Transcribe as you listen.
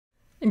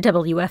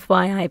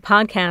WFYI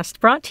podcast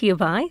brought to you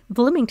by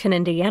Bloomington,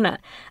 Indiana,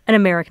 an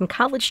American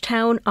college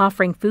town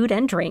offering food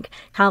and drink,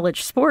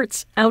 college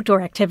sports,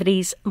 outdoor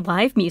activities,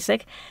 live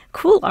music,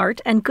 cool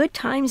art, and good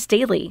times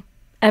daily.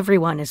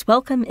 Everyone is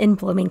welcome in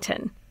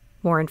Bloomington.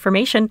 More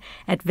information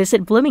at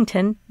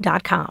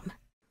visitbloomington.com.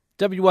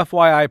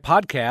 WFYI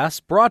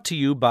podcast brought to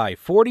you by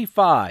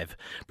 45,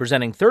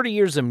 presenting 30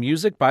 years of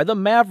music by the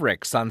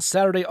Mavericks on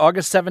Saturday,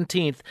 August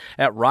 17th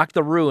at Rock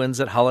the Ruins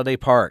at Holiday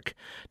Park.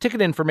 Ticket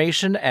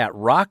information at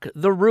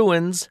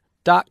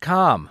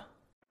rocktheruins.com.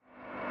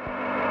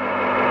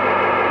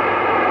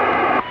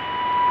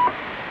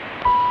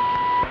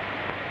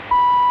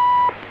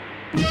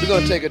 We're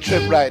going to take a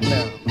trip right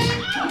now.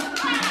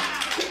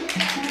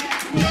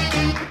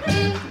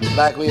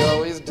 Like we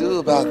always do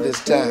about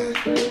this time.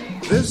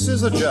 This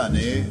is a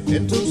journey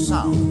into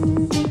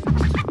sound.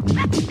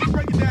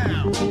 Break it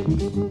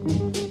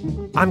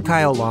down. I'm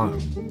Kyle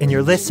Long, and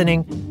you're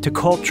listening to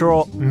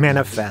Cultural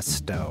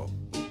Manifesto.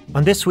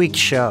 On this week's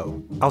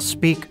show, I'll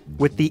speak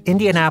with the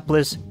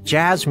Indianapolis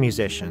jazz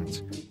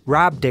musicians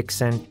Rob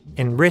Dixon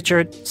and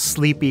Richard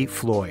 "Sleepy"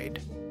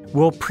 Floyd.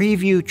 We'll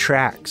preview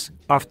tracks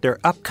off their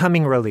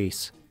upcoming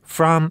release,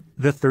 From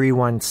the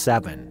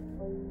 317.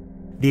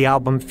 The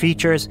album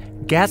features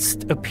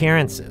guest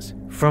appearances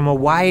from a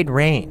wide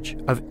range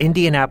of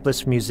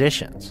Indianapolis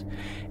musicians,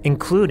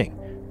 including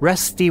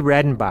Rusty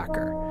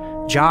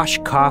Redenbacher, Josh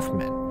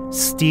Kaufman,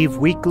 Steve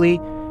Weakley,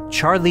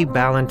 Charlie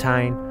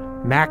Ballantine,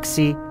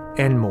 Maxie,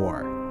 and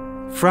more.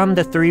 From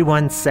the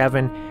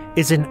 317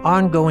 is an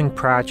ongoing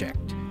project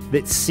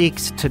that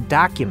seeks to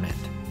document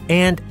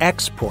and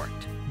export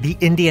the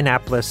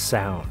Indianapolis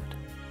sound.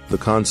 The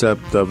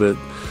concept of it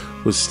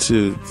was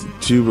to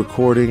do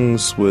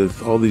recordings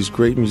with all these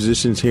great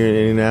musicians here in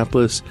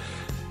Indianapolis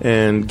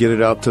and get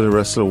it out to the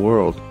rest of the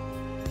world.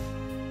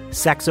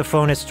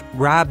 Saxophonist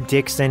Rob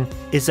Dixon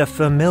is a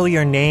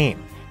familiar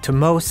name to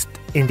most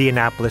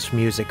Indianapolis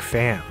music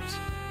fans.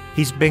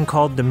 He's been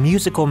called the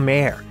musical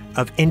mayor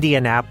of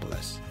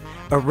Indianapolis,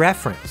 a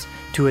reference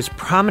to his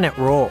prominent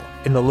role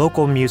in the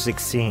local music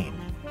scene.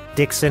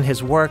 Dixon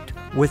has worked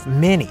with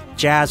many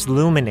jazz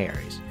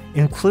luminaries,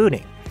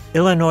 including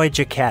Illinois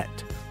Jacquet,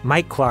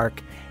 Mike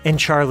Clark, and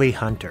Charlie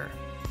Hunter.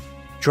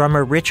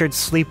 Drummer Richard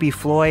 "Sleepy"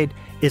 Floyd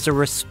is a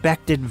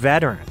respected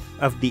veteran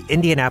of the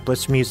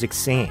Indianapolis music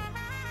scene.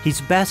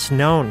 He's best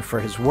known for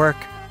his work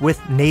with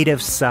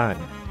Native Son,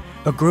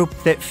 a group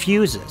that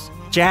fuses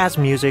jazz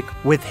music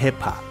with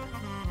hip-hop.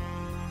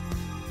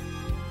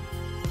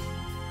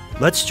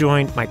 Let's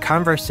join my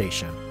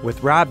conversation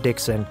with Rob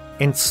Dixon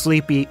and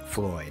Sleepy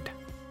Floyd.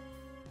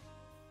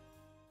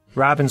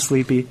 Rob and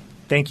Sleepy,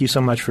 thank you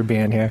so much for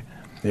being here.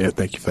 Yeah,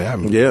 thank you for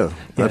having me. Yeah,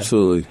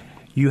 absolutely.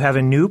 You have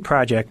a new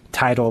project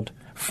titled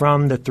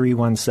From the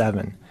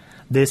 317.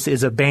 This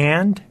is a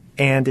band,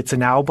 and it's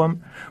an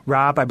album.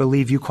 Rob, I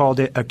believe you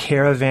called it a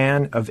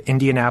caravan of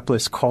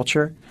Indianapolis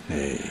culture.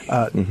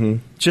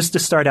 Hey. Just to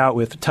start out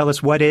with, tell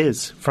us what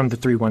is From the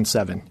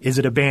 317. Is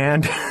it a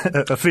band,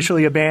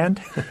 officially a band?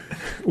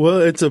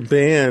 Well, it's a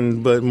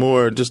band, but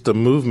more just a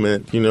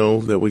movement,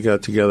 that we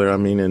got together. I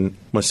mean, and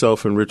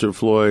myself and Richard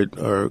Floyd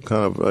are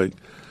kind of like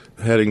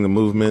heading the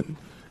movement.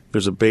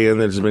 There's a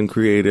band that has been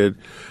created,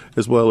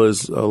 as well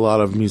as a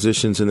lot of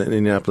musicians in the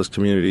Indianapolis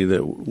community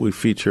that we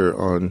feature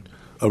on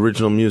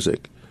original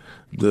music.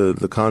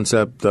 The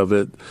concept of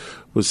it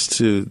was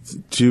to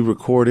do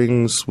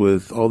recordings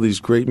with all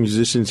these great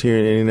musicians here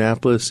in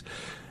Indianapolis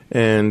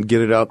and get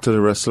it out to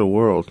the rest of the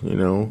world,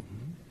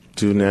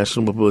 do a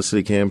national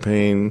publicity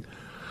campaign,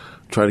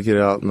 try to get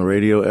it out on the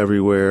radio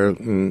everywhere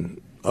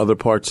in other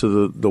parts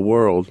of the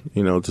world,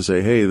 to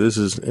say, hey, this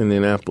is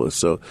Indianapolis.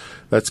 So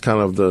that's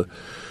kind of the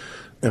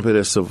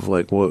impetus of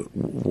like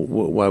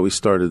why we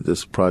started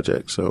this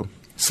project. So,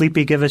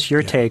 Sleepy, give us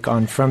your take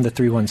on From the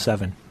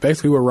 317.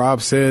 Basically, what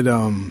Rob said.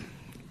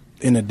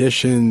 In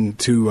addition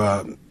to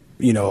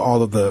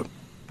all of the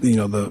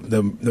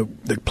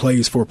the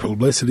plays for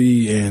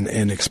publicity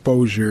and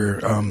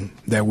exposure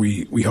that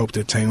we hope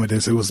to attain with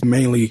this, it was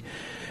mainly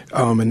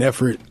an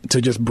effort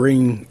to just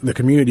bring the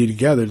community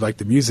together, like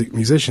the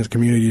musicians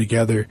community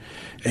together,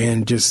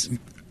 and just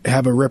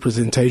have a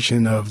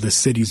representation of the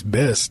city's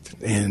best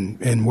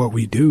and what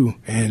we do,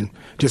 and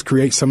just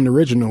create something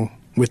original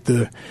with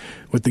the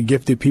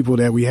gifted people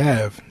that we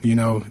have,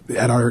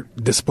 at our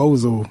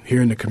disposal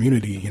here in the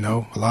community.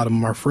 A lot of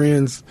them are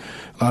friends,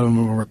 a lot of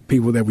them are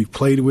people that we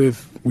play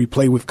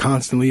with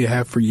constantly,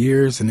 have for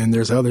years, and then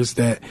there's others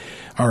that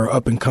are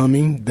up and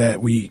coming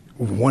that we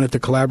wanted to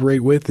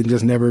collaborate with and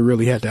just never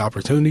really had the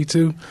opportunity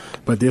to.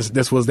 But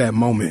this was that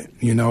moment,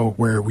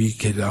 where we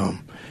could,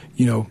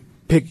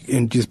 pick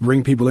and just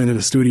bring people into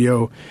the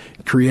studio,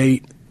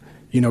 create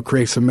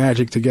some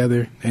magic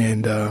together,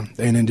 and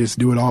then just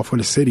do it all for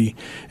the city.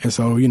 And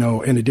so,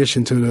 in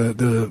addition to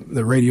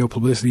the radio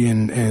publicity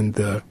and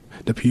the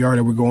PR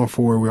that we're going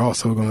for, we're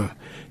also going to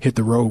hit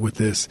the road with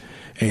this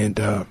and,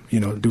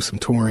 do some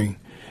touring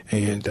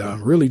and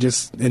really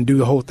just do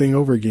the whole thing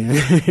over again.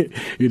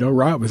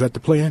 Rob, is that the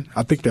plan?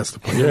 I think that's the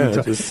plan.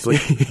 Yeah, just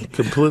like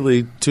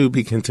completely to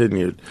be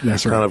continued.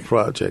 That's right. Kind of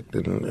project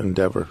and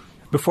endeavor.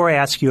 Before I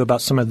ask you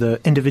about some of the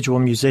individual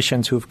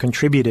musicians who have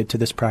contributed to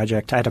this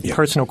project, I had a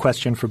personal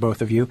question for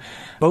both of you.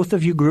 Both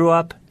of you grew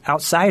up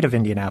outside of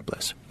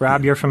Indianapolis.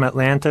 Rob, you're from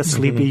Atlanta.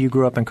 Sleepy, you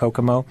grew up in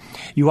Kokomo.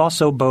 You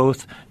also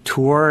both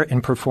tour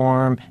and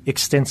perform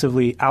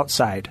extensively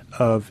outside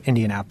of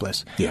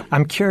Indianapolis. Yeah.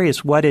 I'm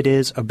curious what it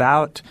is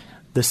about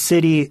the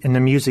city and the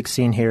music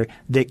scene here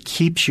that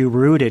keeps you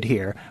rooted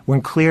here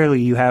when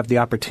clearly you have the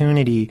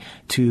opportunity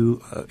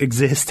to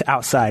exist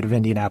outside of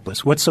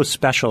Indianapolis. What's so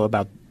special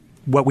about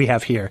what we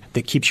have here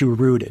that keeps you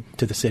rooted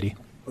to the city?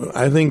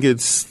 I think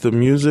it's the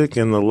music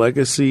and the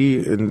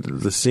legacy and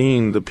the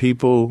scene, the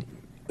people.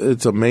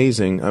 It's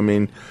amazing. I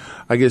mean,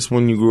 I guess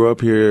when you grew up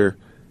here,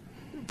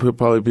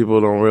 probably people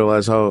don't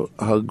realize how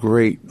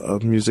great a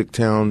music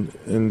town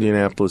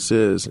Indianapolis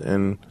is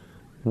and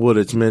what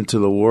it's meant to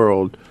the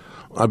world.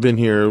 I've been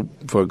here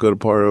for a good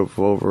part of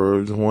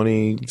over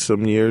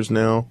 20-some years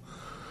now,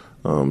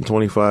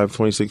 25,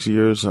 26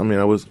 years. I mean,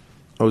 I was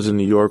in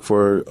New York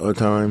for a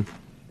time.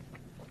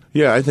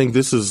 Yeah, I think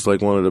this is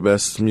like one of the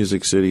best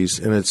music cities,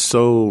 and it's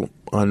so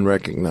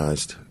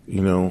unrecognized,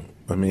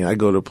 I mean, I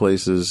go to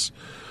places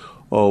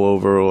all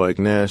over like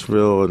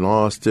Nashville and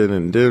Austin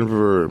and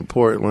Denver and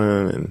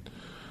Portland and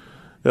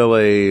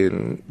L.A.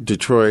 and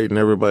Detroit, and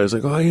everybody's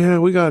like, oh, yeah,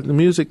 we got the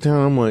music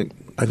town. I'm like,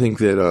 I think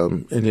that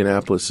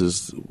Indianapolis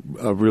is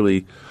a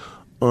really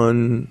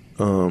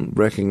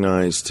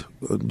unrecognized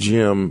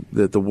gem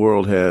that the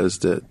world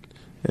has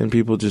and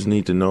people just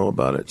need to know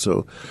about it.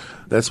 So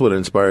that's what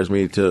inspires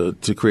me to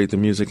create the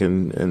music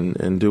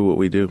and do what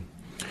we do.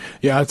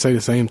 Yeah, I'd say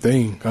the same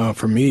thing.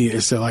 For me,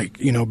 it's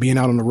being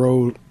out on the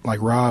road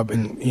like Rob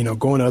and,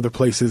 going to other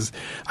places.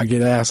 I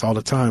get asked all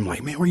the time,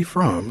 like, man, where you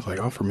from? It's like,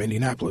 I'm from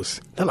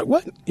Indianapolis. They're like,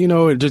 what?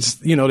 It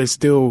just, they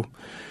still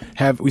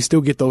we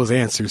still get those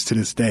answers to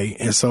this day.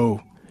 And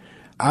so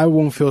I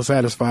won't feel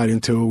satisfied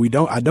until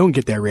I don't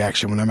get that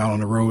reaction when I'm out on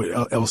the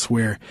road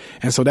elsewhere.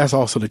 And so that's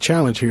also the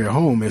challenge here at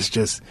home is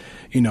just,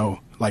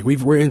 like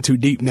we're in too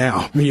deep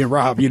now, me and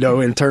Rob,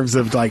 in terms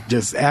of like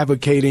just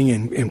advocating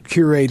and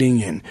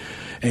curating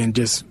and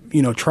just,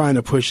 trying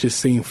to push this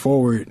scene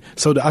forward.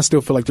 So I still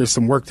feel like there's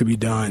some work to be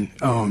done.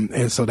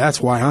 And so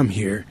that's why I'm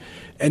here.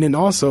 And then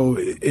also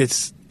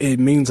it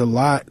means a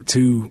lot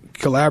to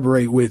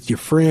collaborate with your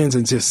friends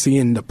and just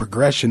seeing the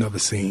progression of a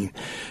scene.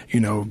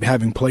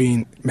 Having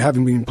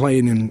been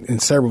playing in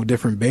several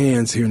different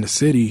bands here in the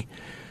city,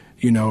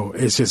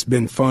 it's just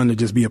been fun to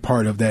just be a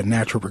part of that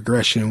natural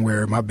progression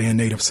where my band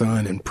Native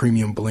Son and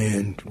Premium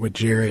Blend with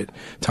Jared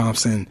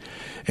Thompson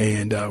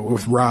and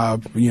with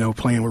Rob,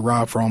 playing with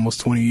Rob for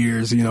almost 20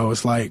 years,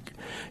 it's like,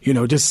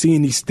 just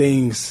seeing these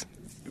things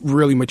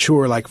really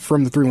mature, like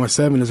from the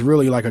 317 is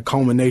really like a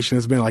culmination.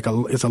 It's been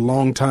it's a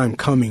long time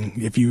coming,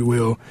 if you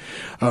will,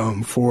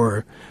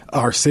 for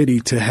our city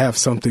to have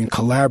something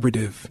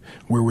collaborative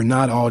where we're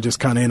not all just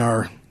kind of in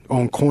our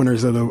own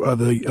corners of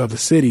the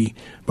city,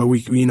 but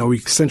we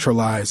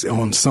centralize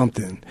on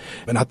something.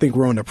 And I think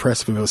we're on the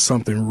precipice of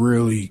something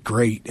really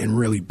great and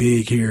really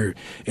big here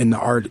in the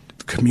art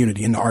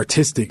community, in the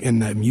artistic, in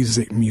the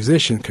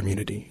musician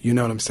community. You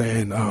know what I'm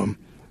saying?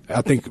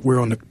 I think we're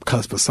on the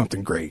cusp of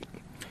something great.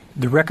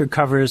 The record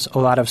covers a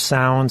lot of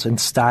sounds and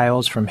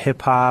styles from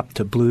hip-hop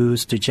to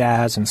blues to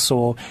jazz and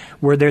soul.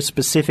 Were there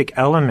specific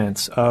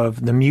elements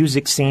of the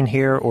music scene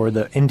here or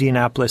the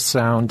Indianapolis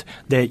sound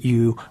that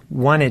you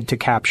wanted to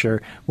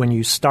capture when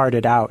you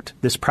started out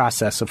this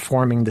process of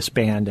forming this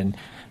band and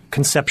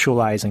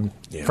conceptualizing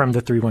from the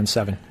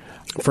 317?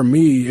 For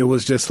me, it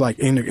was just like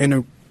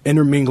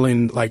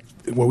intermingling like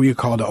what we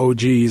call the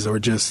OGs or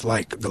just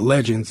like the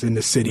legends in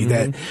the city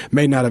that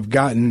may not have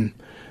gotten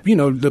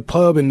the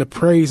pub and the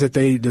praise that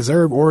they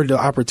deserve or the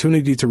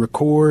opportunity to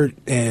record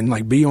and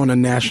like be on a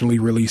nationally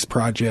released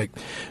project.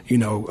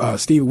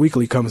 Steve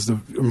Weakley comes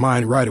to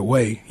mind right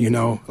away,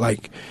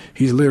 like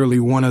he's literally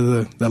one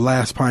of the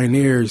last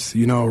pioneers,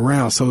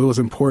 around. So it was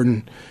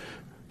important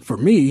for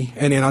me.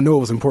 And then I know it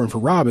was important for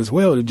Rob as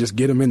well to just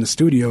get him in the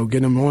studio,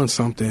 get him on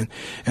something.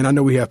 And I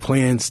know we have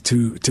plans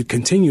to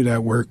continue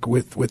that work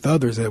with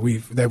others that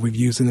we've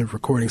used in the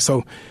recording.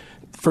 So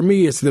for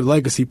me, it's the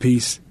legacy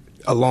piece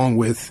along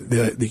with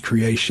the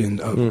creation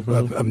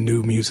of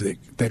new music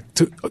that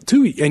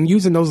and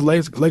using those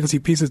legacy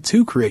pieces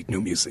to create new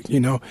music,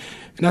 and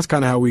that's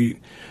kind of how we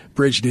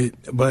bridged it.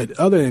 But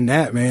other than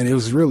that, man, it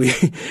was really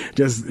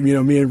just, me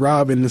and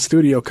Rob in the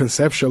studio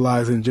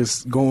conceptualizing,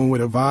 just going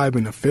with a vibe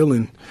and a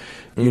feeling.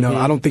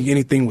 I don't think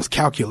anything was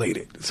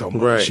calculated so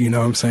much, right. You know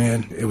what I'm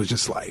saying? It was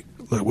just like,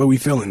 look, what are we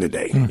feeling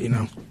today,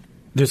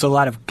 There's a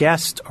lot of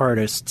guest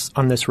artists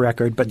on this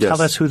record, but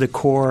tell us who the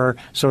core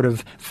sort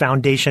of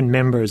foundation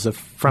members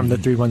from the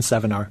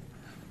 317 are.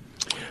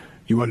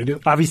 You want to do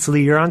it?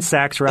 Obviously, you're on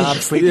sax, Rob.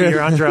 Sleepy,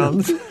 you're on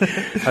drums.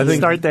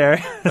 Start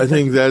there. I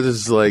think that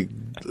is like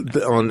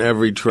on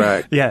every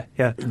track. Yeah.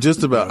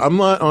 Just about. I'm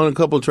not on a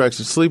couple of tracks.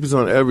 Sleepy's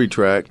on every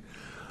track.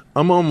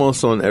 I'm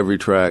almost on every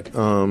track.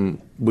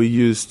 We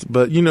used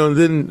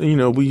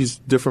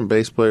different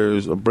bass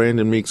players.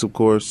 Brandon Meeks, of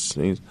course.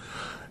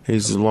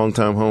 He's a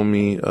longtime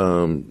homie.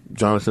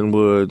 Jonathan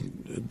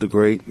Wood, the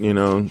great.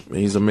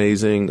 He's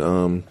amazing.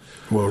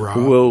 Will Rob.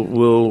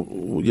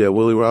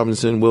 Willie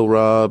Robinson, Will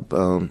Rob,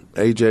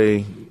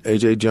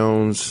 AJ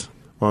Jones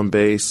on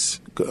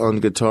bass, on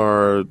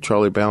guitar.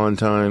 Charlie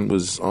Ballantine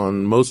was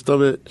on most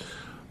of it.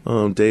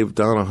 Dave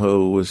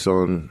Donahoe was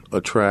on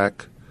a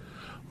track.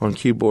 On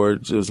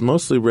keyboards, it was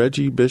mostly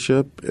Reggie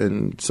Bishop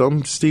and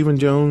some Stephen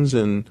Jones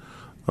and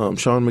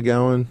Sean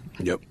McGowan.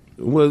 Yep.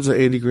 It was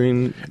Andy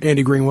Greenwell.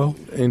 Andy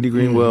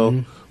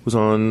Greenwell was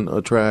on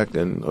a track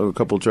and a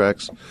couple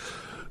tracks.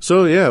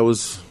 So, yeah, it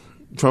was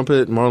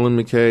trumpet,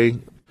 Marlon McKay.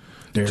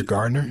 Derek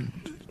Gardner.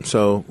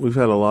 So we've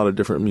had a lot of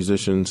different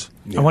musicians.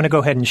 I want to go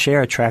ahead and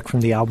share a track from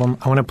the album.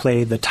 I want to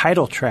play the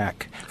title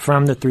track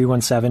from the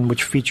 317,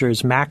 which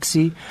features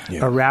Maxie,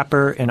 a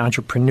rapper and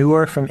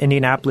entrepreneur from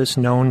Indianapolis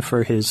known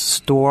for his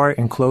store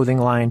and clothing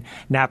line,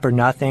 Nap or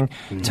Nothing.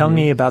 Tell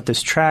me about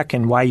this track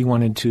and why you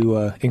wanted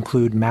to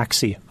include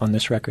Maxie on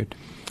this record.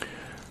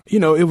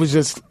 It was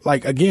just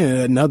again,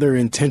 another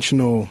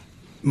intentional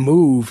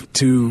move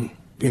to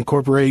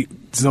incorporate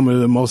some of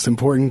the most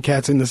important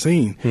cats in the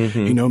scene.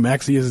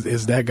 Maxie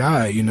is that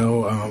guy,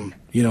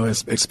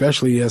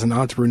 especially as an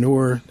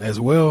entrepreneur as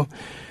well.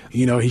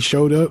 He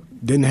showed up,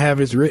 didn't have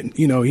his written,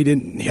 he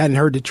hadn't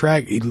heard the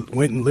track. He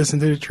went and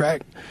listened to the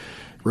track,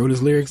 wrote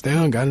his lyrics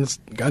down, got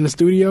in the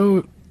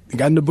studio,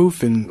 got in the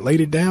booth and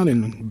laid it down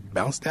and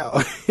bounced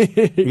out.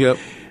 Yep.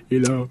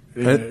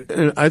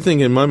 And I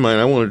think in my mind,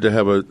 I wanted to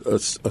have a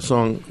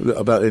song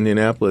about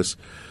Indianapolis.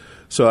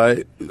 So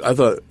I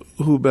thought,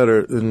 who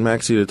better than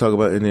Maxie to talk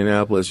about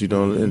Indianapolis,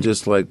 and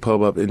just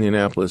pub up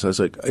Indianapolis. I was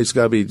like, it's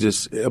got to be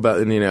just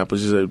about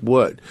Indianapolis. He said,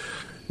 what?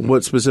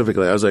 What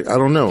specifically? I was like, I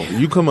don't know.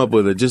 You come up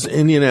with it. Just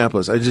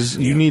Indianapolis.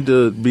 You need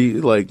to be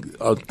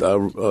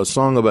a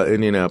song about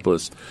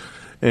Indianapolis.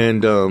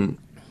 And,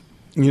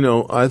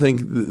 I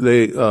think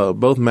they,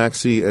 both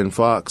Maxie and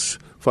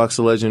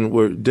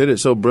Foxd'legend did it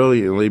so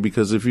brilliantly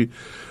because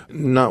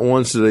not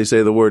once do they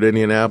say the word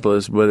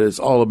Indianapolis, but it's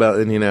all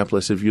about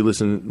Indianapolis. If you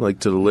listen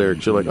to the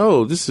lyrics, you're like,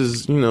 oh, this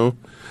is, so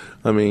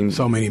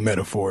many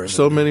metaphors.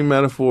 So many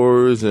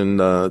metaphors and,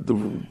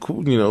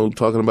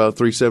 talking about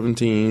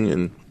 317.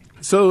 And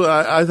so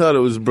I thought it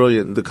was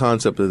brilliant, the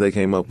concept that they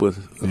came up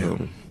with.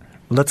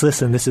 Let's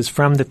listen. This is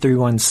from the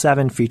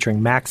 317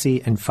 featuring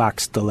Maxie and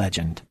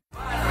Foxd'legend.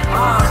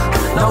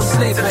 No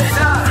sleeping,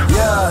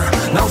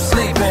 no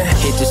sleeping.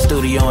 Hit the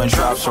studio and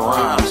drop some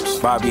rhymes.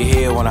 Bob your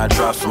head when I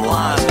drop some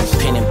lines.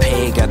 Pen and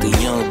pay, got the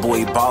young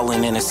boy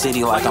ballin' in the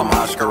city like I'm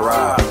Oscar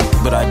Rob.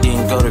 But I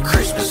didn't go to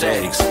Crispus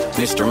Addicts.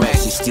 Mr.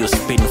 Maxie still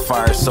spitting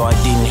fire, so I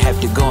didn't have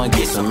to go and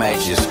get some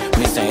matches.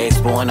 Missing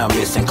Expo and I'm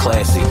missing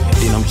Classic.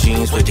 Denim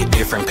jeans with the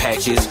different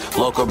patches.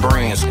 Local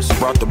brands.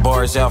 Brought the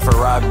bars out for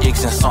Rob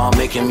Dixon, so I'm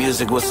making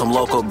music with some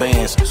local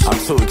bands. I'm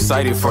too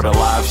excited for the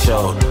live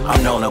show.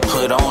 I'm known to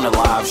put on a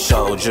live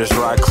show. Just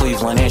rock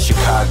Cleveland and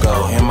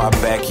Chicago. In my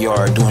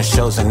backyard, doing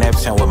shows in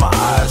Neptune with my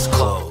eyes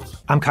closed.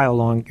 I'm Kyle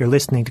Long. You're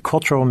listening to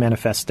Cultural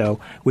Manifesto.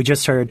 We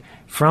just heard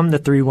From the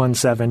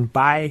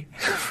 317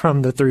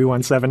 From the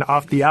 317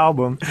 off the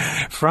album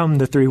From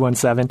the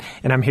 317.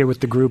 And I'm here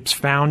with the group's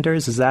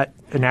founders. Is that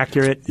an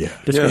accurate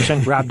description?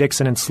 Yeah. Rob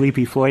Dixon and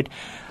Sleepy Floyd.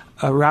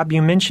 Rob,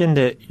 you mentioned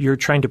that you're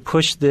trying to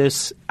push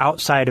this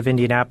outside of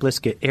Indianapolis,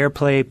 get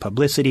airplay,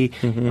 publicity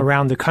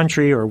around the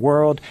country or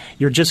world.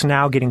 You're just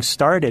now getting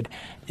started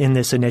in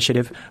this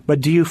initiative. But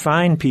do you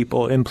find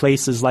people in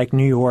places like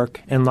New York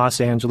and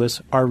Los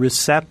Angeles are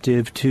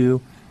receptive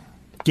to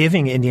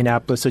giving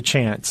Indianapolis a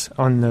chance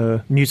on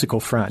the musical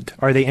front?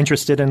 Are they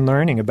interested in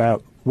learning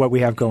about what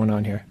we have going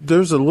on here?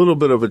 There's a little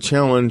bit of a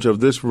challenge of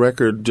this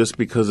record just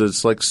because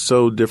it's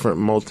so different,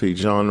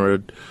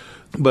 multi-genre.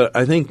 But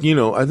I think,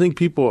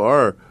 people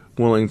are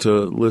willing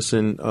to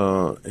listen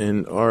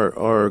and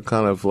are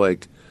kind of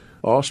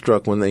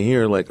awestruck when they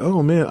hear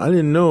oh man, I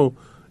didn't know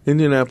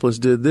Indianapolis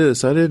did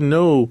this. I didn't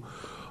know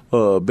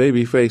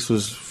Babyface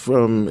was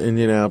from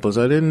Indianapolis.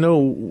 I didn't know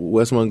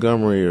Wes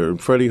Montgomery or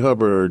Freddie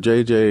Hubbard or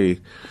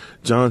J.J.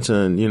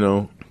 Johnson.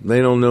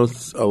 They don't know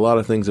a lot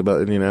of things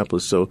about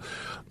Indianapolis. So,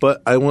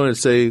 but I want to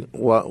say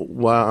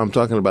while I'm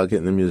talking about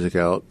getting the music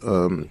out,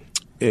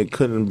 it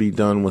couldn't be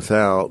done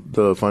without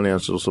the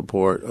financial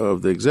support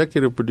of the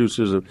executive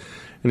producers of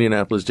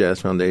Indianapolis Jazz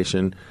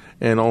Foundation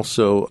and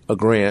also a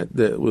grant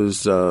that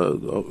was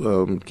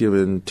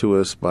given to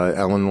us by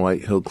Alan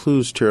White Hill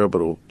Clues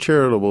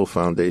Charitable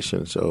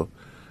Foundation. So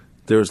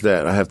there's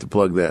that. I have to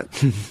plug that.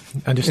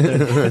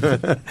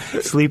 Understood.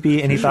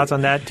 Sleepy, any thoughts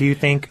on that? Do you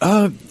think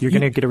you're going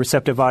to get a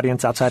receptive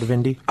audience outside of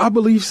Indy? I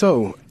believe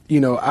so.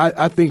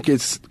 I think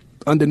it's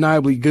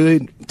undeniably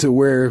good to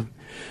where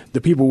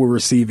the people will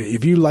receive it.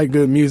 If you like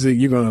good music,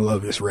 you're going to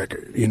love this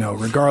record,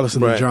 regardless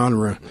of the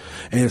genre.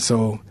 And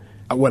so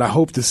what I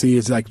hope to see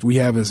is we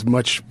have as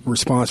much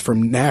response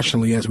from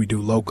nationally as we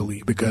do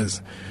locally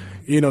because,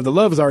 the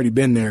love has already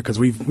been there because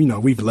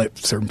we've let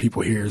certain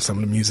people hear some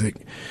of the music,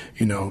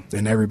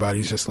 and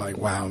everybody's just like,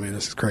 wow, man,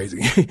 this is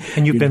crazy.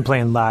 And you've been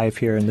playing live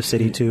here in the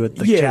city too at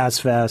the Jazz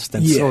Fest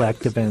and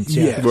select events.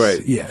 Yeah. Yes,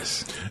 right.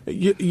 Yes.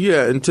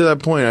 Yeah, and to that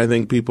point, I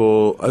think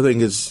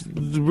it's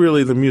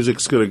really the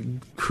music's going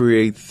to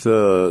create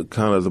the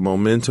kind of the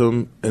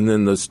momentum, and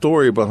then the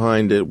story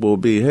behind it will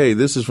be, hey,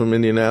 this is from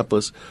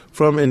Indianapolis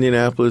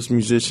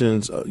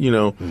musicians,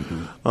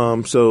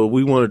 so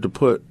we wanted to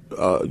put,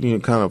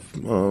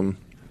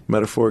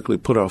 metaphorically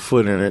put our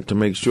foot in it to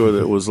make sure that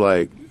it was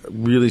like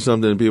really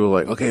something that people were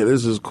like, okay,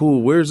 this is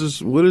cool. What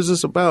is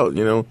this about?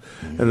 And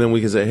then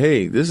we can say,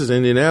 hey, this is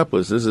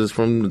Indianapolis. This is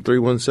from the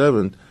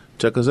 317.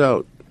 Check us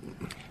out.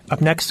 Up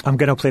next, I'm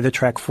going to play the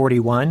track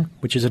 41,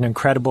 which is an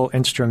incredible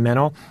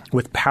instrumental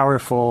with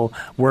powerful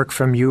work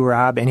from you,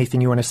 Rob. Anything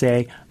you want to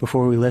say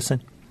before we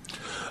listen?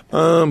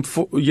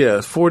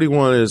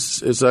 41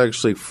 is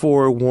actually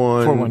 4-1.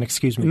 4-1,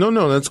 excuse me.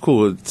 No, that's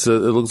cool. It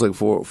looks like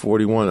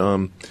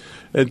 41.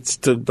 It's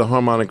the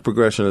harmonic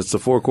progression. It's the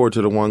 4 chord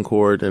to the 1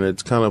 chord, and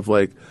it's kind of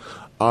like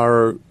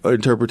our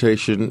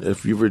interpretation.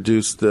 If you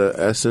reduce the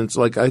essence,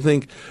 like I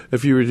think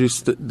if you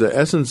reduce the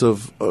essence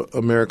of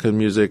American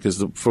music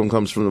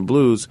comes from the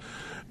blues,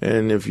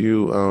 and if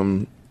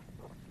you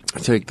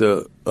take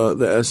the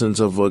essence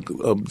of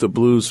the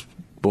blues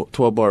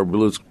 12-bar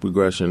blues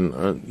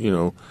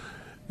progression,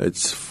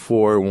 it's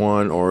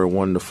 4-1 or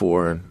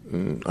 1-4.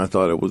 And I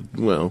thought it was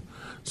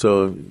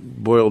so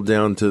boiled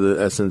down to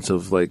the essence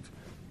of like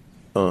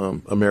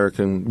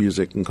American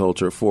music and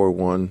culture,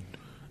 4-1.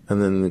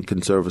 And then it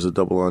can serve as a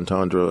double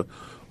entendre,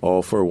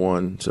 all for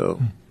one.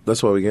 So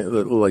that's why we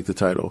like the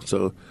title.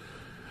 So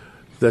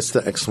that's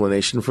the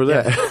explanation for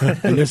that. Yeah.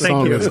 And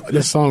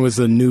this song is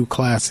a new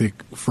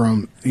classic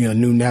from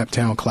new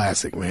Naptown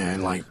classic,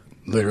 man. Like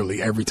literally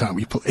every time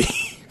we play,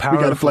 we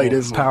got to play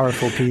this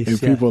powerful piece, and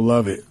people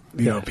love it.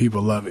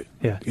 People love it.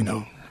 Yeah,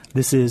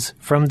 This is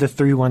from the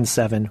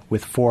 317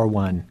 with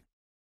 4-1.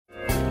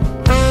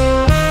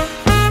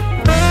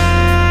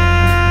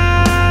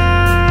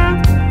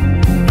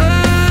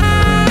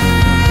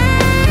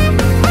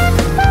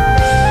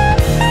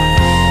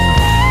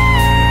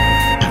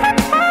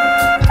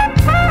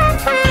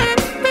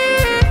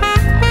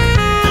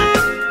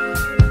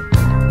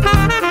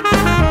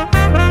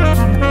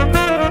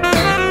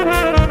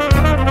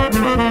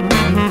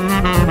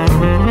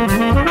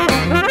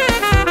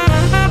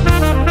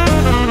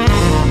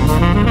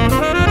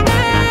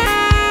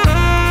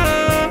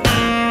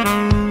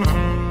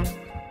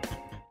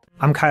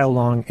 I'm Kyle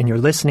Long, and you're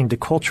listening to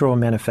Cultural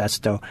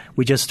Manifesto.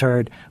 We just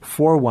heard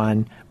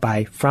 4-1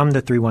 by From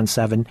the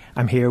 317.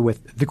 I'm here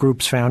with the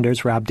group's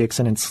founders, Rob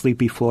Dixon and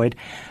Sleepy Floyd.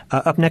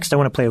 Up next, I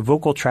want to play a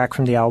vocal track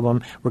from the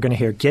album. We're going to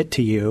hear Get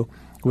to You,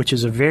 which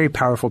is a very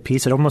powerful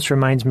piece. It almost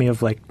reminds me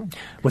of like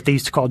what they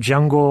used to call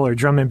jungle or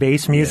drum and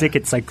bass music.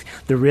 Yeah. It's like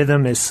the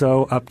rhythm is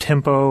so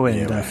up-tempo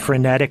and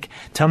frenetic.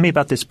 Tell me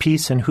about this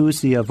piece and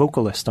who's the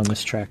vocalist on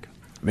this track.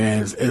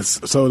 Man,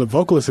 so the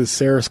vocalist is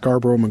Sarah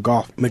Scarborough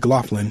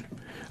McLaughlin.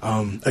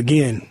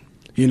 Again,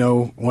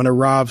 one of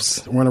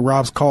Rob's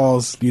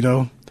calls,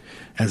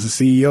 as a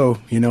CEO,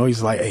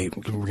 he's like, hey,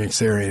 we're getting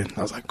Sarah in.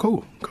 I was like,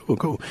 cool.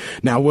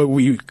 Now, what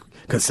we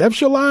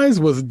conceptualized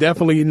was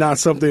definitely not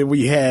something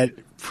we had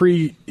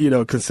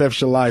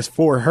conceptualized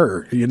for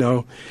her,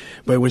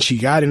 but when she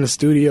got in the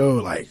studio,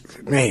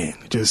 like, man,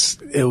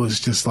 it was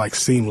just like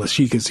seamless.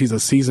 She's a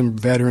seasoned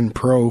veteran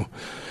pro,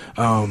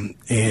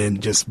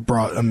 and just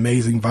brought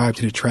amazing vibe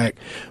to the track.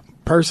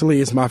 Personally,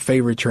 it's my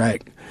favorite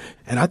track.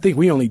 And I think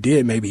we only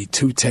did maybe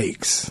 2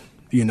 takes,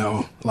 I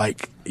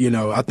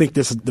think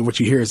this is what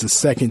you hear is the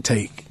second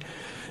take.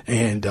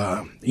 And,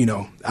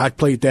 I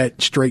played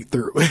that straight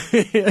through,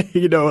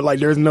 like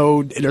there's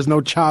no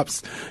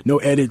chops, no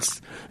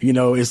edits,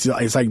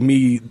 it's like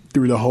me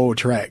through the whole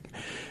track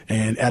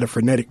and at a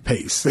frenetic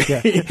pace,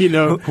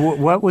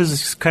 What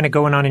was kind of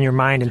going on in your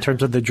mind in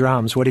terms of the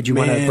drums? What did you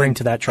want to bring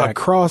to that track? A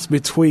cross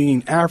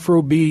between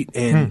Afrobeat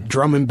and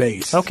drum and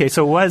bass. Okay,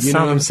 so it was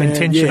some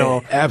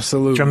intentional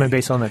absolutely. Drum and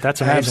bass on it.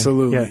 That's amazing.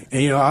 Absolutely.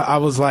 Yeah. And, I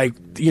was like,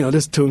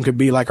 this tune could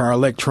be like our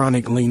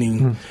electronic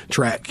leaning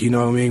track,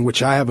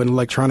 which I have an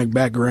electronic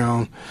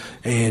background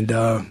and,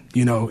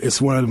 it's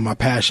one of my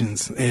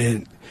passions.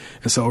 And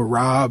so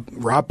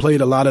Rob played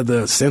a lot of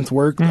the synth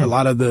work, a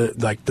lot of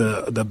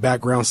the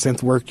background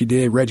synth work you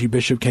did. Reggie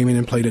Bishop came in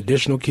and played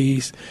additional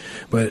keys,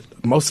 but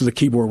most of the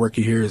keyboard work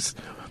you hear is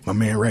my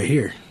man right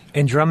here.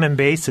 And drum and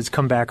bass has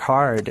come back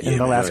hard in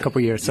the last couple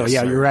of years. So,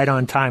 yes, you're right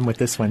on time with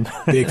this one.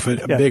 Big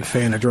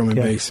fan of drum and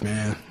bass,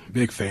 man.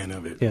 Big fan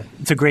of it. Yeah,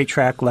 it's a great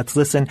track. Let's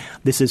listen.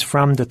 This is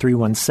from the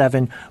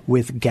 317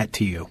 with Get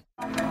to You.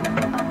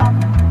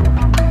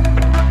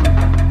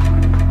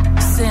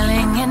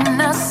 Sailing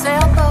in a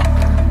sailboat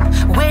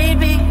way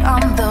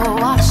beyond the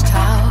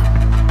watchtower.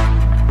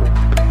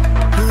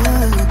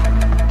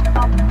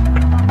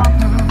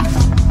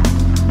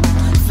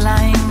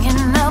 Flying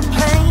in a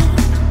plane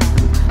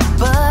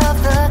above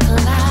the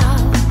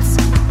clouds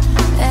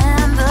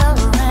and the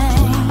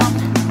rain,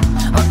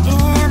 or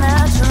in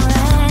a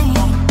train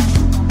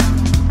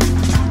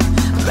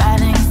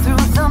riding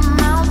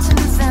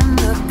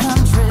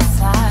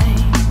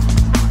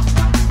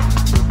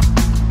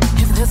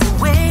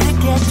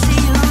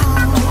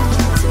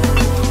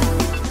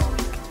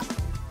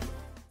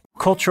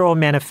Cultural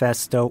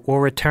Manifesto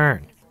will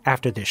return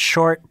after this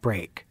short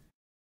break.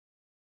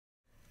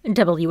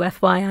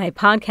 WFYI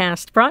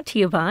podcast brought to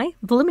you by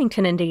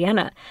Bloomington,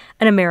 Indiana,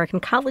 an American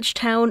college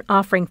town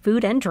offering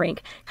food and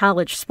drink,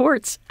 college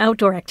sports,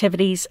 outdoor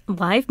activities,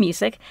 live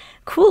music,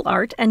 cool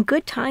art, and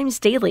good times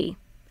daily.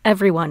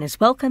 Everyone is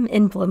welcome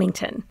in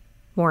Bloomington.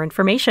 More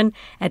information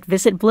at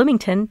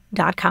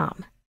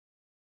visitbloomington.com.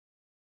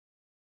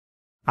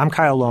 I'm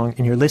Kyle Long,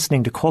 and you're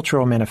listening to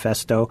Cultural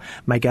Manifesto.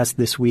 My guests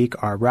this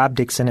week are Rob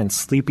Dixon and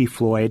Sleepy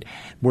Floyd.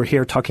 We're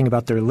here talking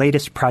about their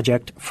latest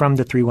project, From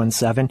the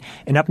 317.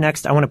 And up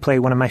next, I want to play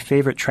one of my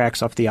favorite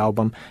tracks off the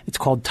album. It's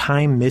called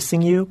Time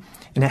Missing You,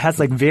 and it has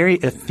like very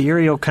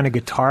ethereal kind of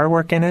guitar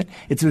work in it.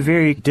 It's a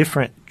very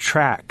different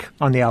track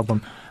on the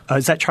album.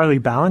 Is that Charlie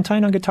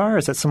Ballantine on guitar, or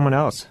is that someone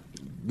else?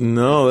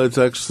 No, that's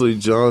actually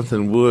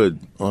Jonathan Wood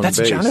on bass.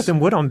 That's Jonathan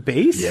Wood on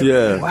bass?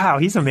 Yeah. Wow,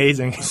 he's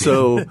amazing.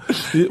 So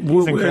he's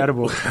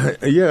incredible.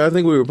 Yeah, I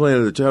think we were playing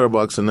at the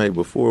Chatterbox the night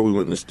before we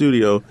went in the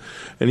studio,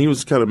 and he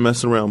was kind of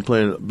messing around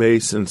playing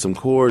bass and some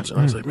chords.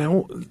 And I was like,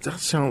 man, that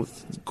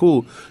sounds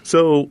cool.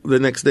 So the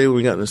next day when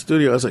we got in the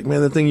studio, I was like,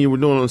 man, the thing you were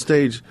doing on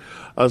stage,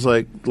 I was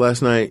like,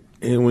 last night,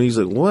 and when he's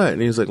like, what?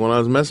 And he's like, when I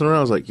was messing around,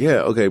 I was like,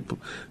 yeah, okay,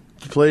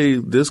 play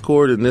this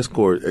chord and this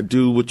chord.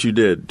 Do what you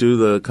did. Do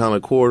the kind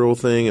of chordal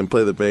thing and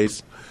play the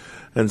bass.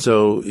 And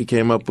so he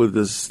came up with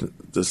this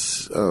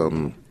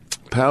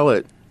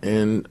palette,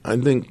 and I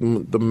think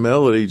the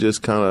melody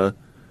just kind of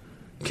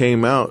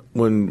came out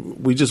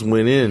when we just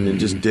went in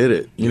and just did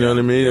it. You know what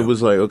I mean? Yeah. It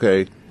was like,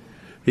 okay,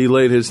 he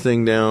laid his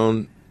thing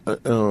down,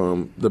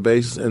 the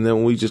bass, and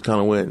then we just kind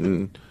of went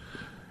and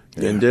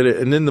did it.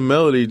 And then the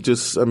melody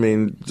just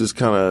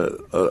kind of,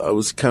 I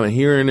was kind of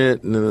hearing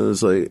it, and then it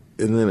was like,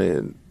 and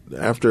then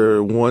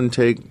after one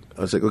take,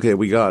 I was like, okay,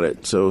 we got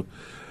it. So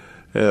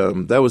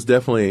that was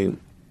definitely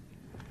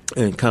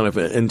kind of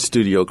an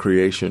in-studio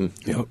creation.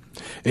 Yep.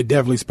 It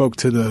definitely spoke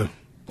to the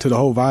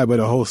whole vibe of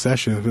the whole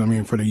session. I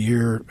mean, for the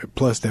year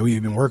plus that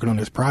we've been working on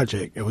this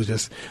project, it was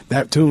just,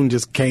 that tune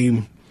just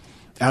came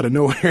out of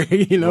nowhere,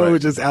 you know, right. It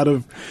was just out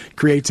of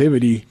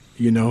creativity,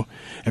 you know.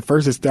 At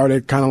first it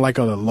started kind of like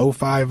a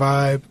lo-fi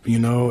vibe, you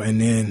know, and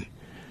then,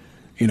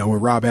 you know, when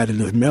Rob added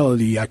the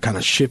melody, I kind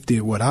of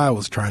shifted what I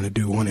was trying to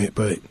do on it.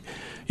 But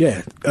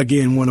yeah,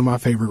 again, one of my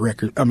favorite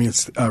records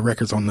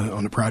on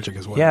the project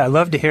as well. Yeah, I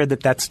love to hear that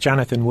that's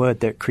Jonathan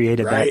Wood that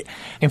created that.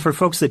 And for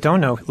folks that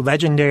don't know,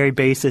 legendary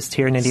bassist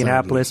here in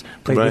Indianapolis,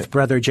 played with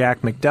brother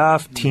Jack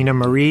McDuff, Tina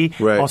Marie,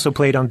 also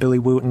played on Billy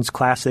Wooten's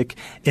classic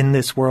In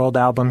This World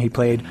album. He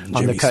played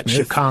on the cut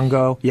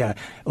Chicago. Yeah,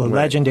 a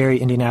legendary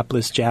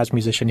Indianapolis jazz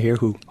musician here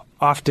who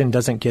often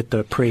doesn't get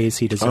the praise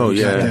he deserves. Oh,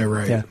 yeah,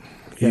 right. Yeah.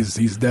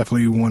 He's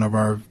definitely one of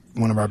our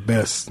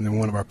best and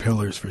one of our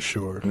pillars for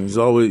sure. And he's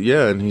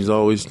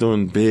always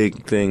doing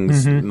big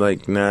things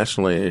like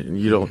nationally.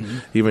 You don't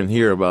even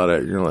hear about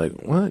it. You're like,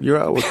 what? You're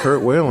out with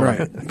Kurt Whalen,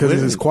 right? Because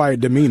it's his quiet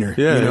demeanor.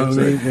 Yeah, you know what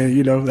I mean? And,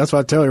 you know, that's why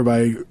I tell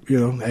everybody. You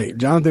know, hey,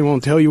 Jonathan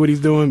won't tell you what he's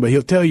doing, but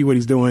he'll tell you what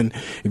he's doing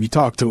if you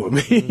talk to him.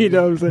 You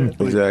know what I'm saying?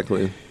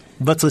 Exactly.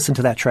 Let's listen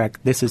to that track.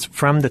 This is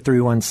From the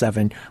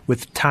 317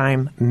 with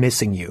Time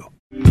Missing You.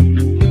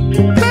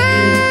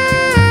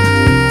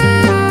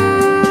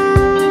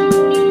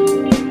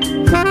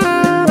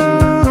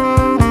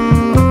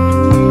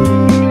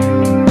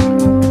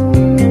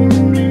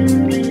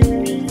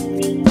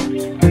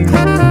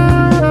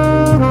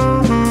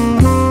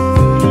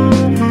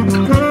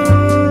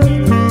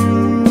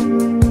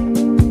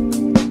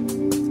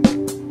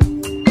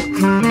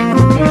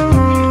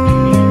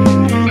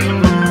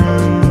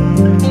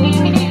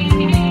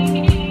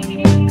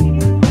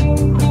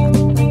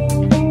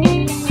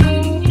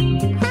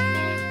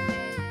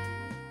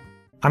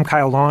 I'm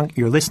Kyle Long.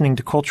 You're listening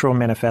to Cultural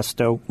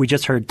Manifesto. We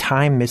just heard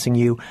Time Missing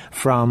You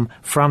from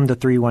the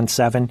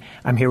 317.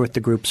 I'm here with the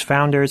group's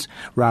founders,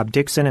 Rob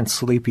Dixon and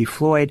Sleepy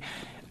Floyd.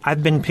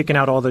 I've been picking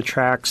out all the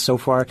tracks so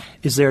far.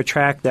 Is there a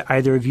track that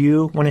either of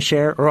you want to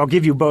share? Or I'll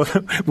give you both.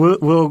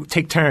 We'll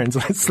take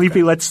turns.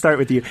 Sleepy, let's start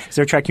with you. Is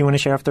there a track you want to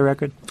share off the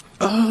record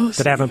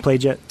that I haven't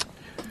played yet?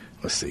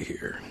 Let's see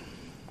here.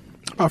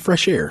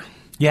 Fresh Air.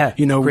 Yeah,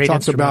 you know, we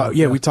talked about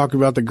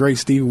the great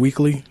Steve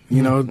Weakley,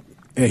 you know.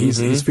 Yeah,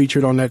 he's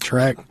featured on that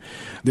track.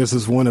 This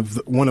is one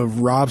of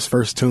Rob's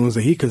first tunes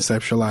that he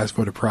conceptualized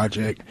for the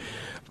project.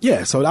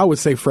 Yeah, so I would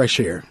say Fresh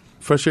Air.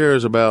 Fresh Air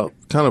is about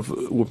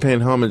we're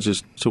paying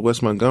homage to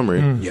Wes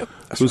Montgomery,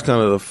 who's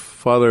kind of the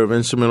father of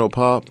instrumental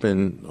pop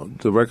and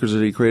the records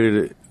that he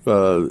created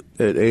at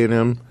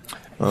A&M.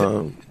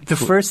 The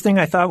first thing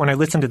I thought when I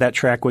listened to that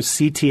track was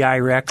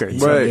CTI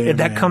Records. Right.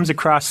 That comes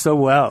across so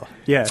well.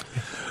 Yeah.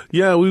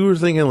 Yeah, we were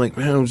thinking like,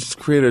 man, let's just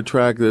create a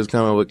track that's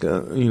kind of like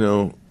a, you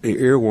know, an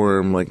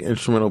earworm, like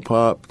instrumental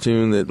pop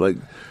tune that like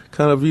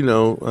kind of, you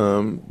know,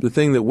 the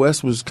thing that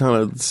Wes was kind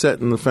of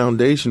setting the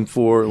foundation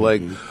for,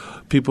 like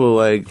people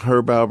like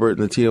Herb Alpert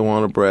and the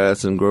Tijuana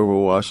Brass and Grover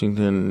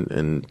Washington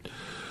and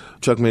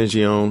Chuck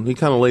Mangione. He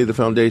kind of laid the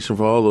foundation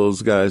for all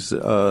those guys.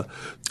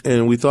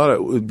 And we thought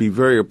it would be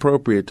very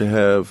appropriate to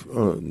have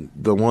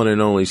the one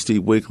and only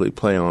Steve Weakley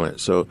play on it.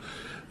 So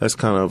that's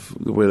kind of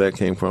where that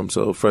came from.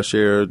 So Fresh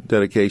Air,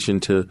 dedication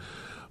to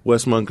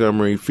Wes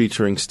Montgomery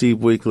featuring Steve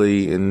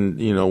Weakley. And,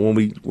 when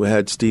we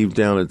had Steve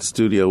down at the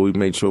studio, we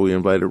made sure we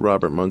invited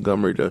Robert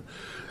Montgomery to,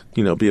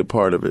 be a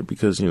part of it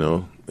because,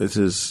 it's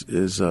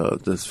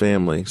his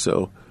family.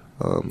 So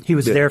he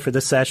was there for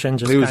the session.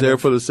 He was there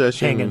for the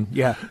session. Hanging,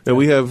 yeah. And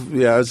I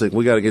was like,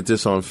 we got to get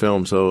this on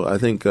film. So I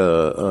think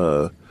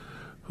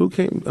who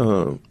came?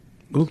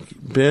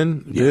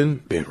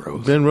 Ben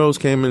Rose. Ben Rose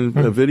came and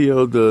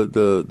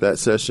videoed that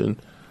session.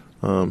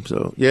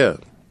 So yeah.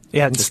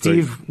 Yeah, and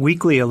Steve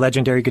Weakley, a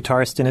legendary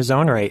guitarist in his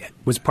own right,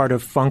 was part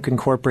of Funk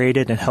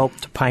Incorporated and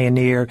helped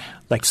pioneer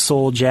like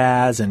soul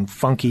jazz and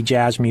funky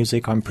jazz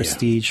music on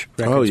Prestige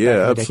records. Oh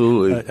yeah,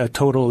 absolutely. A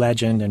total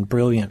legend and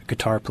brilliant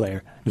guitar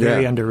player.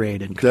 Very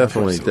underrated.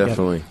 Definitely.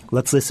 Yeah.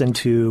 Let's listen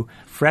to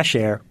Fresh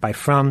Air by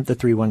From the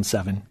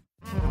 317.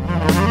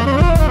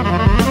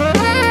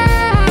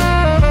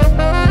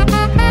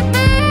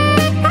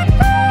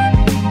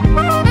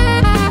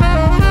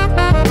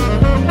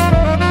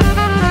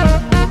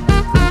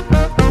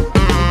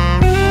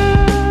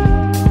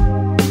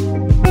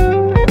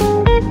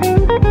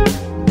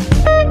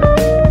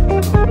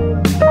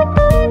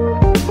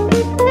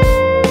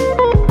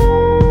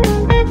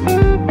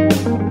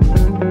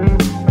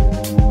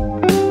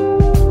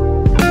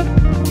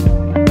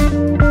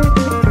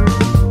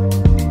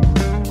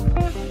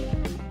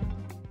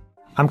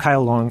 I'm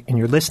Kyle Long, and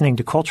you're listening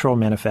to Cultural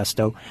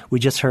Manifesto. We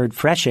just heard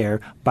Fresh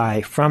Air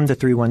by From the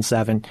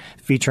 317,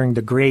 featuring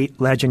the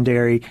great,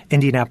 legendary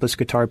Indianapolis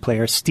guitar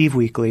player Steve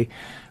Weakley.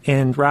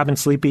 And Rob and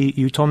Sleepy,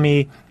 you told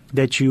me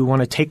that you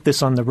want to take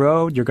this on the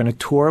road. You're going to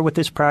tour with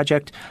this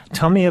project.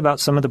 Tell me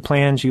about some of the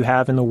plans you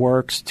have in the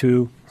works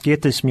to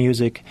get this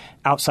music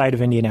outside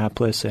of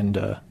Indianapolis. And,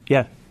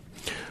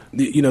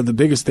 The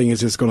biggest thing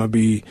is just going to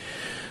be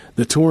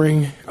the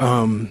touring.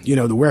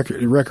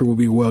 The record will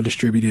be well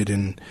distributed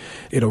and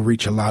it'll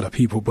reach a lot of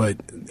people. But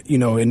we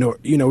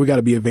got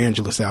to be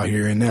evangelists out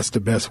here, and that's the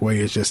best way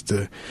is just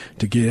to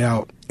get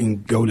out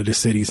and go to the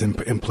cities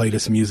and play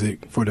this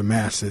music for the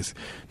masses,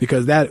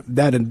 because that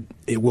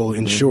it will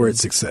ensure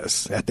its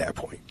success at that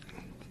point.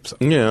 So.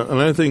 Yeah,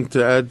 and I think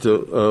to add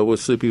to what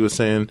Sleepy was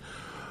saying,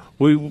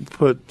 we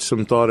put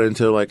some thought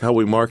into like how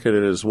we market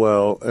it as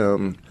well.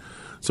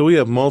 So we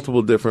have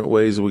multiple different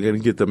ways we're going to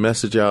get the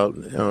message out.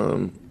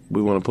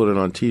 We want to put it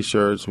on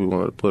T-shirts. We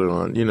want to put it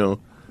on,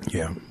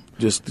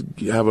 just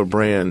have a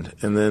brand,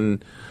 and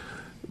then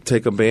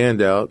take a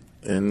band out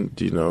and,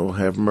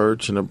 have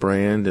merch and a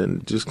brand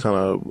and just kind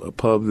of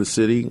pub the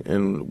city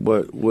and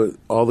what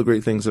all the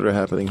great things that are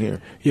happening here.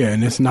 Yeah,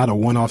 and it's not a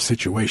one-off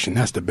situation.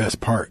 That's the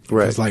best part.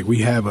 Right. It's like we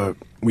have a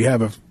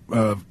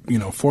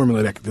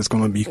formula that's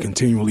going to be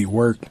continually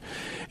worked,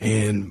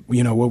 and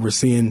what we're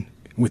seeing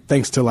with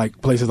thanks to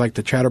like places like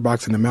the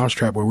Chatterbox and the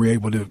Mousetrap, where we're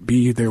able to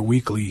be there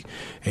weekly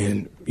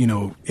and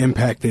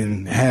impact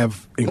and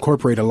have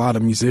incorporate a lot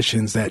of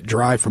musicians that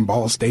drive from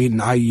Ball State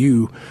and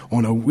IU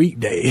on a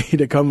weekday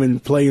to come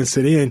and play and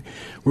sit in.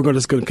 We're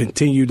just going to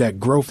continue that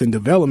growth and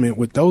development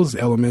with those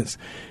elements,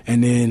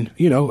 and then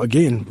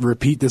again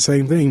repeat the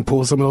same thing.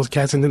 Pull some of those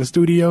cats into the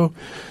studio,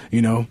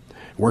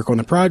 work on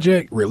the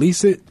project,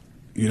 release it,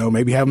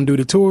 maybe have them do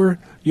the tour,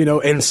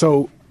 and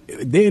so.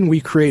 Then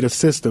we create a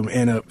system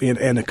and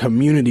a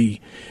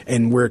community,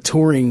 and where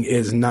touring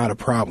is not a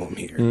problem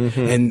here. Mm-hmm.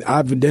 And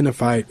I've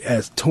identified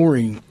as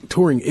touring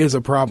is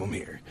a problem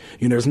here.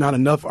 There's not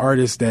enough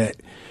artists that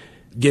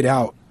get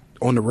out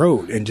on the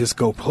road and just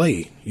go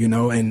play.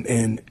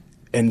 And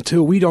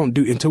until we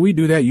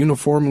do that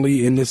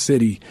uniformly in this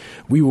city,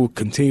 we will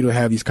continue to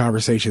have these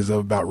conversations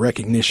about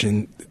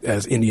recognition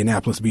as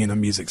Indianapolis being a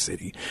music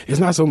city.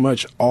 It's not so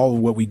much all of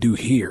what we do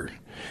here.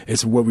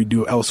 It's what we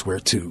do elsewhere,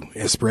 too,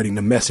 and spreading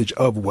the message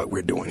of what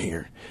we're doing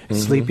here.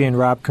 Mm-hmm. Sleepy and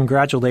Rob,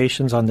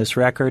 congratulations on this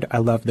record. I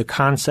love the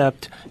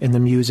concept, and the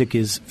music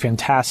is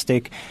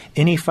fantastic.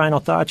 Any final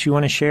thoughts you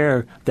want to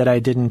share that I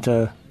didn't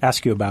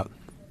ask you about?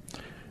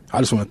 I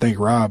just want to thank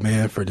Rob,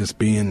 man, for just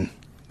being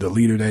the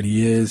leader that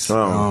he is,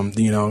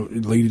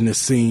 leading the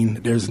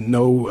scene. There's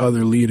no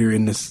other leader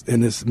in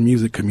this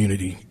music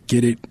community.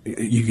 Get it?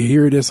 You can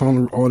hear this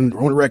on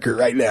record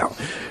right now.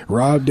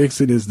 Rob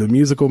Dixon is the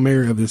musical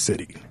mayor of this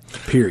city.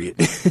 Period.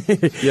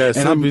 Yes,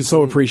 and I'm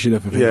so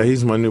appreciative of him. Yeah,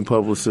 he's my new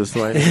publicist.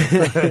 Right?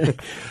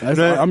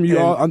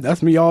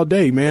 That's me all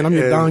day, man. I'm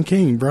your Don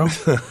King, bro.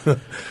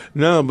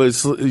 No, but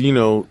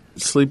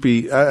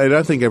Sleepy, and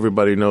I think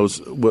everybody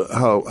knows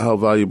how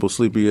valuable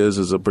Sleepy is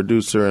as a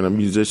producer and a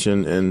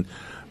musician, and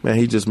man,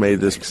 he just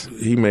made this.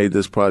 He made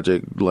this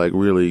project like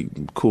really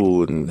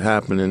cool and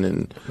happening,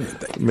 and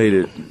made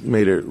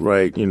it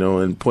right,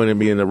 and pointed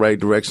me in the right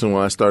direction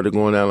when I started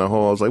going down the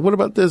hall. I was like, "What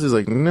about this?" He's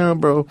like, "No,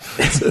 bro,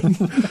 I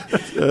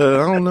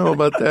don't know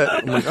about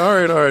that." I'm like, "All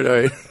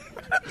right."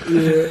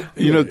 Yeah,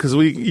 because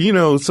we,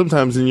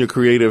 sometimes in your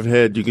creative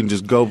head you can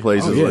just go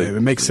places.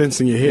 It makes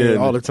sense in your head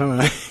all the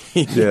time.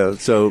 Yeah.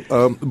 So,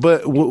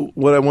 but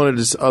what I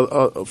wanted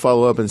to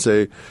follow up and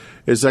say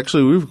is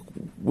actually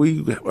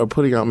we are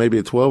putting out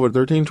maybe 12 or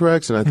 13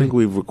 tracks, and I think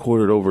we've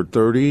recorded over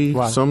 30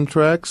 some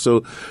tracks.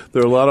 So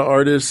there are a lot of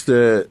artists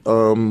that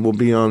will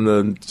be on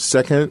the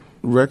second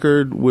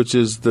record, which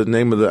is the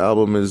name of the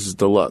album is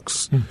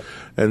Deluxe.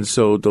 And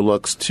so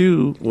Deluxe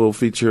 2 will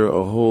feature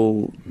a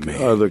whole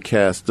other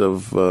cast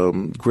of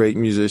great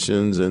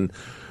musicians, and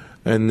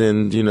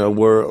then, you know,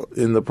 we're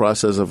in the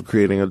process of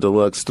creating a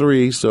Deluxe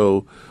 3.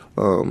 So,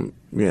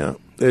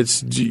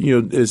 it's,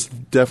 you know, it's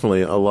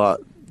definitely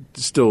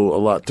still a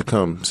lot to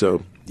come.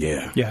 So,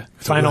 yeah.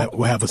 So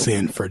we'll have us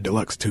in for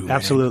Deluxe 2.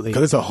 Absolutely.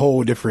 Because it's a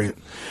whole different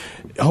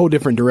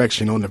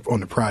direction on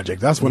the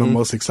project. That's what I'm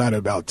most excited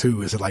about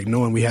too, is like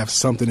knowing we have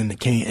something in the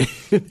can.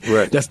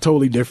 Right. That's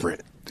totally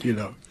different, you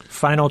know.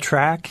 Final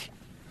track?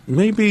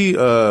 Maybe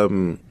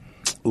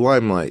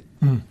Limelight,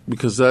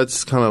 because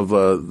that's kind of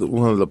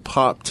one of the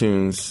pop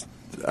tunes,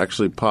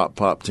 actually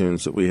pop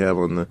tunes that we have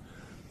on the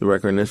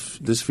record. And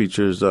this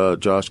features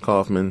Josh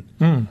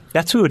Kaufman.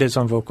 That's who it is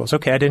on vocals.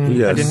 Okay, I didn't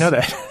know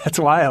that. That's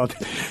wild.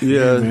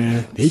 Yeah,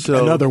 man.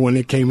 Another one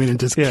that came in and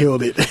just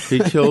killed it. He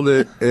killed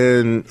it,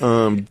 and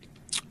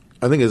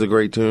I think it's a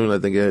great tune. I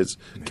think it's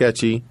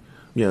catchy.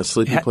 Yeah,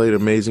 Sleepy played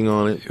amazing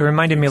on it. It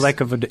reminded me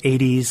like of an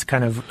 80s,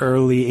 kind of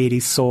early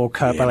 80s soul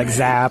cut by like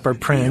Zapp or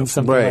Prince,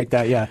 something like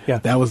that. Yeah.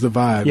 That was the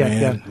vibe,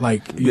 man. Yeah.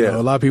 Like, you know,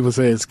 a lot of people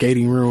say it's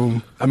skating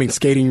rink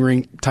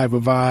type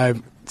of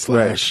vibe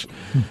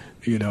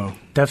 / you know.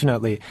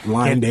 Definitely.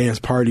 Line dance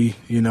party,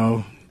 you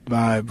know,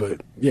 vibe,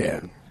 but yeah.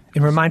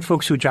 And remind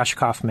folks who Josh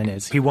Kaufman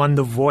is. He won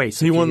The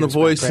Voice. He won The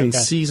Voice in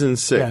season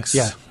 6.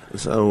 Yeah.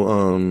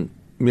 So,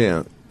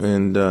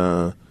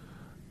 and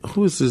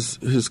who was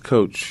his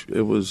coach?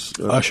 It was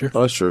Usher.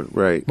 Usher,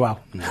 right. Wow.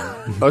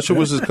 Usher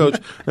was his coach.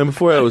 And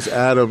before that, it was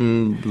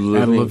Adam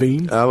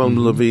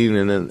Levine.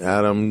 And then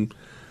Adam,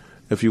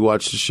 if you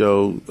watch the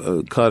show,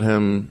 cut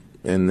him,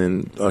 and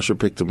then Usher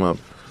picked him up.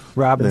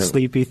 Rob and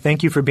Sleepy,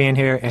 thank you for being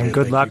here, and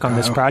good luck on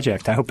this Kyle.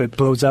 project. I hope it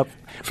blows up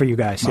for you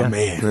guys. My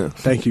man. Yeah.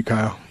 Thank you,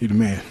 Kyle. You're the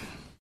man.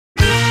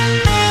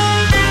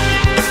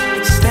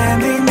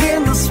 Standing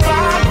in the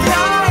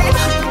spotlight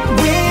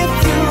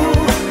with you,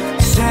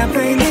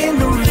 champagne in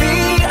the VIP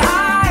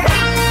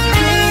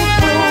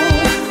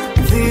room,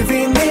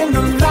 living in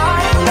the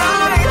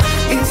limelight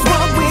is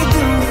what we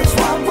do.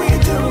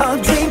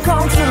 A dream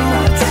come true,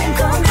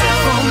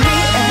 for me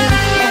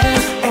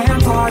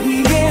and party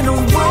in a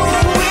room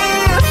with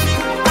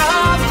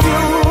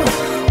you.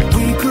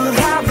 We could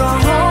have the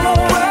whole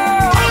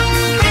world.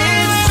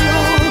 It's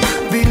true,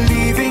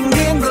 believing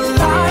in the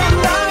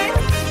limelight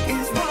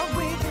is what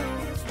we do.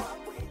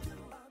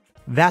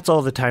 That's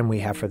all the time we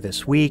have for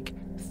this week.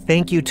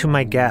 Thank you to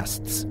my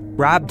guests,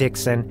 Rob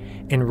Dixon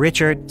and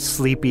Richard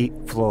Sleepy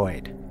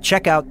Floyd.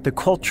 Check out the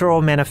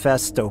Cultural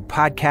Manifesto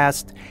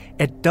podcast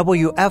at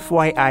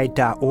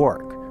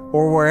WFYI.org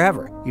or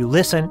wherever you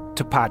listen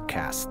to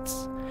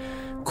podcasts.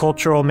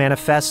 Cultural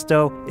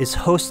Manifesto is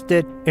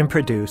hosted and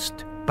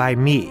produced by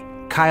me,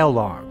 Kyle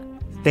Long.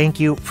 Thank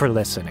you for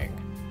listening.